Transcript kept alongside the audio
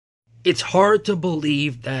It's hard to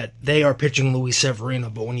believe that they are pitching Luis Severino,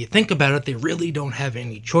 but when you think about it, they really don't have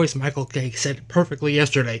any choice. Michael Kay said it perfectly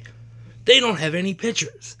yesterday. They don't have any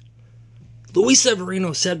pitchers. Luis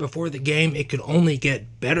Severino said before the game it could only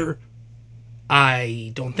get better.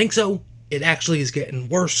 I don't think so. It actually is getting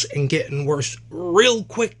worse and getting worse real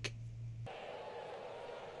quick.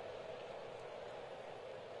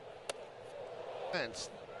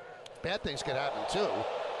 Bad things could happen too,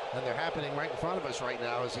 and they're happening right in front of us right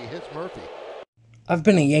now as he hits Murphy. I've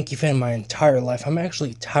been a Yankee fan my entire life. I'm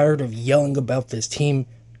actually tired of yelling about this team.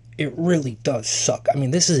 It really does suck. I mean,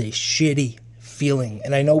 this is a shitty feeling,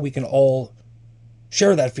 and I know we can all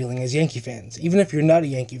share that feeling as Yankee fans. Even if you're not a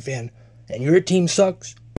Yankee fan and your team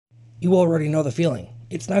sucks, you already know the feeling.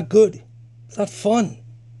 It's not good. It's not fun.